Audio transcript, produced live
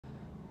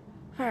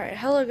Alright,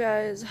 hello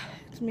guys,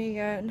 it's me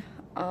again.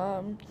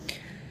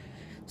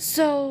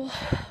 So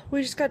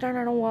we just got done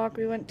on a walk.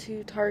 We went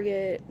to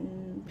Target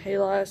and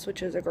Payless,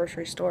 which is a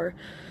grocery store,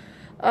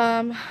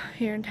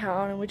 here in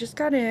town, and we just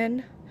got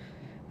in.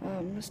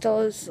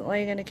 Stella's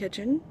laying in the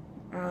kitchen,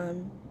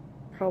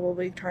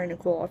 probably trying to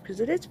cool off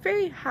because it is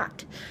very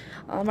hot.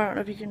 I don't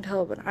know if you can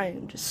tell, but I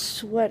am just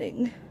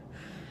sweating.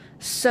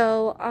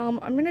 So, I'm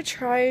gonna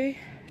try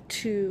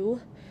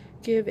to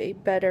give a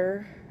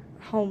better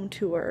home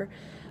tour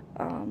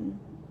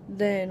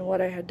than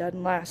what I had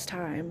done last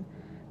time.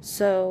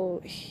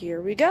 So here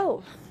we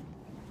go.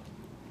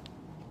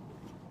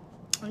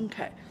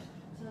 Okay,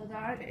 so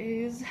that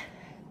is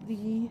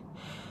the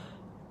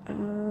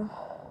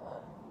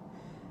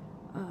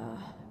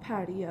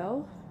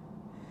patio.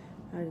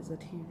 That is a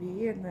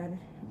TV, and then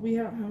we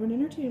don't have an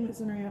entertainment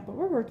center yet, but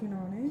we're working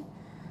on it.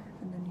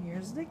 And then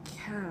here's the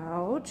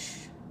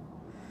couch.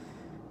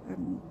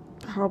 And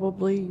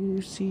probably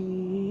you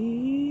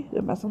see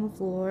the mess on the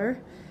floor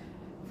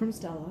from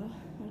Stella.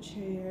 A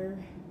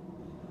chair,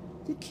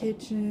 the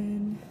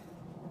kitchen.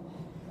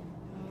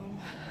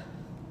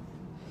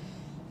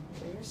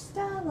 There's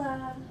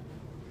Stella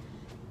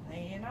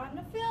laying on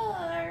the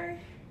floor.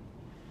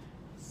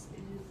 This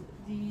is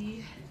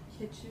the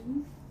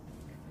kitchen.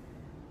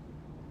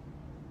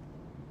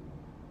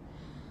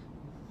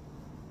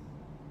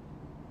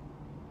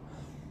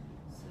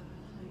 So,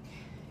 like,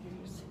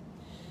 here's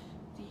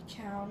the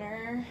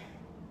counter.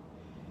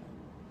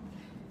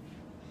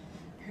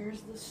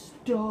 Here's the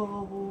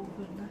stove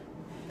and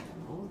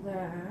all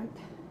that.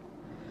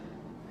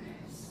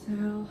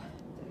 So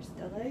there's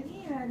Stella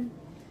again,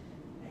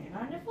 laying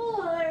on the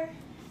floor.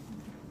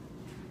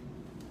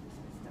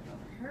 Step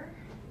over her.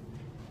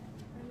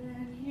 And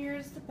then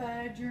here's the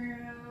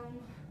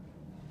bedroom.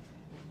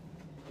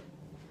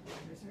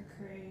 There's her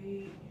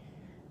crate.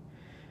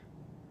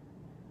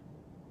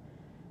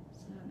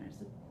 So there's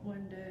a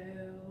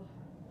window.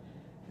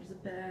 There's a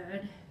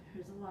bed.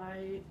 There's a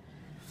light.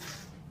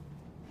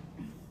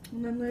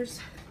 And then there's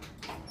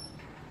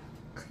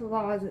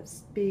closet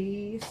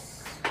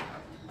space.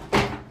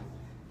 And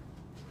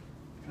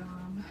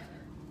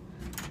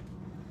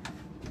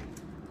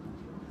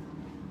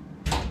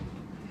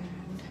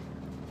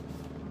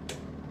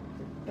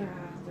the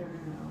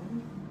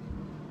bathroom.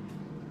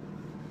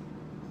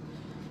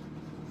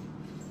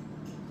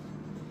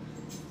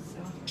 So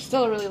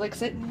Stella really likes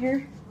sitting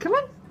here. Come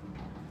on.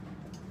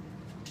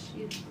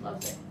 She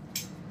loves it.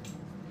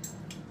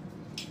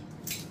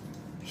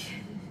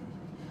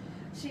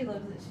 She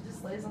loves it. She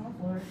just lays on the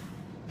floor.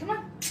 Come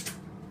on.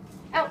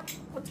 Out.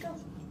 Let's go.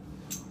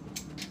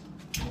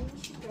 There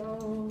she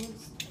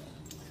goes.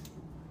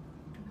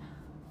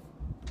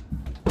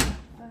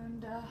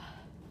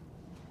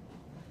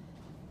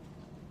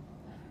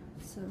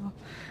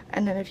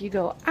 And then if you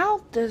go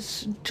out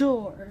this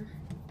door,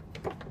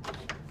 let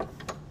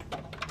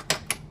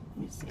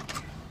me see.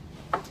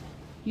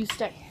 You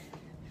stay.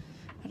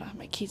 I don't have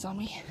my keys on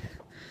me.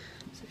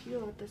 So if you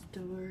go out this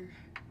door,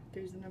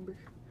 there's the number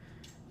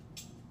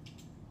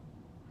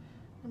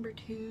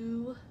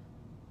 2.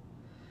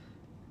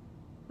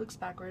 Looks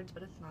backwards,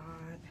 but it's not.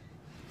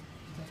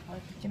 That's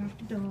probably picking off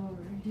the door.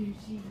 There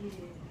she is.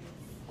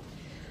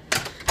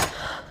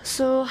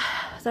 So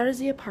that is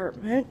the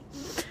apartment.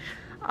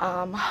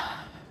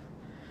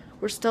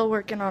 We're still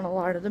working on a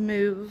lot of the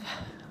move.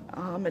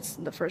 It's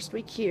the first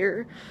week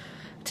here.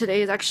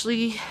 Today is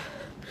actually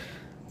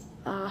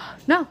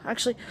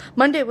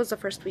Monday was the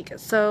first week.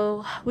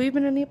 So we've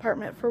been in the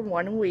apartment for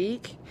 1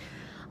 week.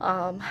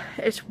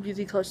 It's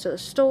really close to the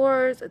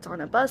stores. It's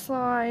on a bus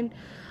line.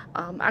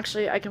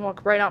 Actually, I can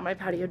walk right out my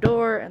patio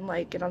door and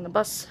like get on the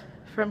bus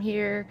from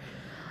here.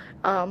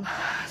 So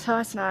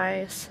that's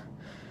nice.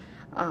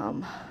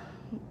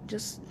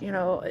 Just, you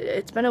know,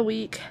 it's been a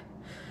week,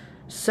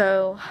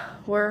 so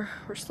we're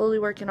slowly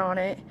working on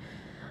it.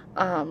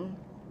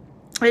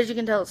 As you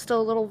can tell, it's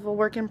still a little of a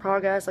work in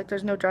progress. Like,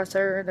 there's no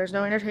dresser, there's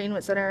no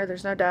entertainment center,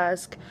 there's no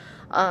desk.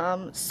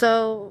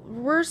 So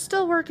we're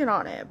still working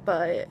on it,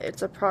 but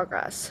it's a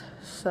progress.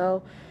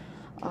 So,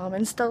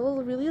 and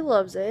Stella really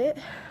loves it.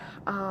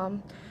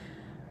 You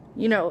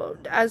know,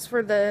 as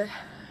for the,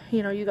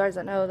 you know, you guys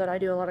that know that I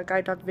do a lot of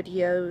guide dog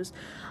videos,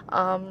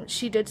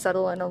 she did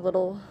settle in a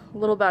little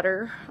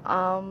better,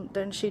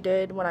 than she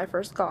did when I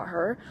first got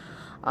her.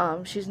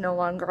 She's no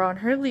longer on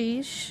her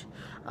leash.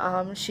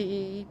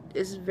 She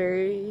is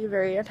very,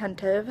 very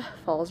attentive,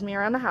 follows me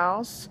around the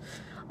house,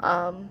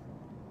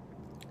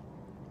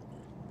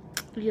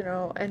 you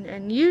know,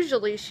 and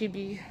usually she'd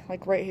be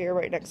like right here,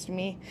 right next to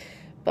me,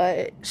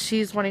 but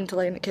she's wanting to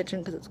lay in the kitchen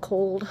because it's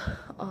cold.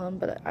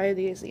 But I have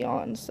the AC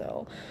on,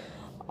 so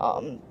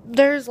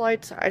there's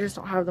lights. I just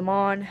don't have them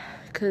on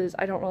because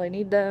I don't really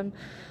need them,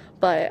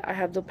 but I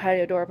have the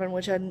patio door open,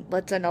 which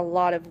lets in a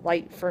lot of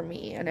light for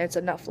me, and it's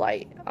enough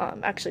light.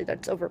 Actually,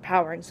 that's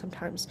overpowering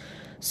sometimes.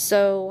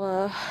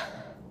 So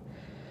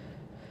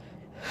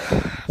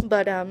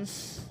but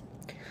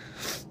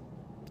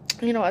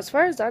you know, as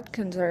far as that's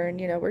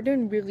concerned, you know, we're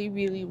doing really,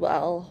 really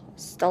well.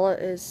 Stella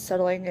is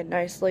settling in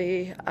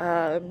nicely.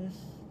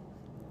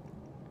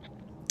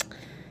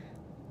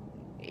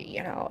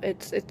 you know,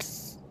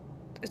 it's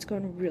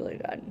going really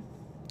good.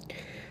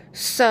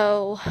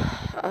 So,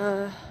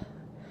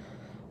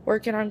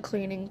 working on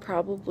cleaning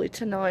probably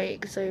tonight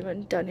because I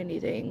haven't done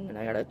anything and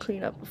I gotta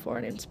clean up before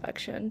an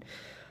inspection.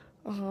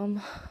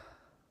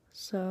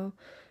 So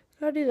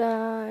gotta do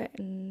that,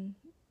 and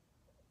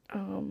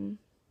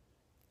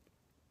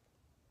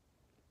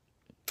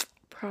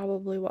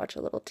probably watch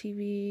a little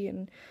TV,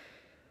 and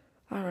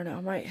I don't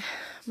know,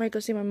 might go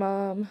see my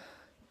mom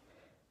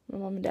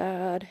and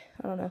dad.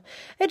 I don't know.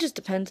 It just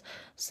depends.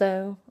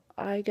 So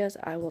I guess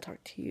I will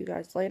talk to you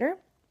guys later.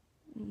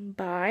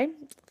 Bye.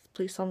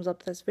 Please thumbs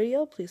up this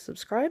video. Please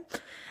subscribe.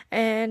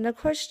 And the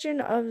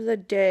question of the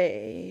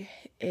day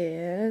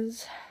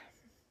is,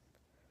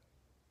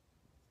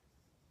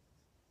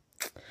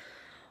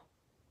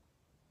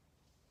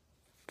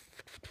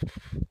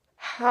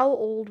 how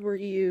old were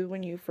you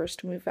when you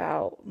first moved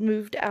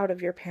out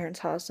of your parents'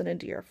 house and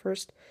into your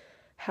first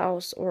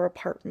house or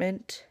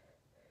apartment?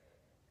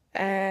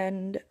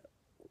 And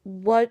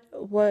what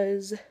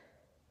was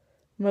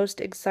most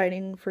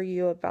exciting for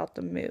you about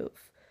the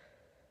move?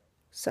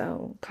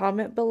 So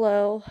comment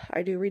below.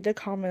 I do read the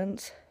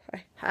comments.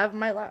 I have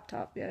my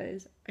laptop,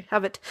 guys. I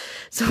have it,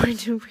 so I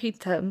do read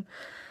them.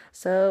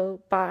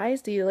 So bye,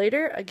 see you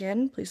later.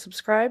 Again, please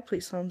subscribe,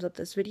 please thumbs up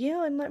this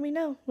video, and let me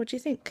know what you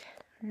think.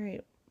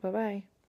 Alright, bye bye.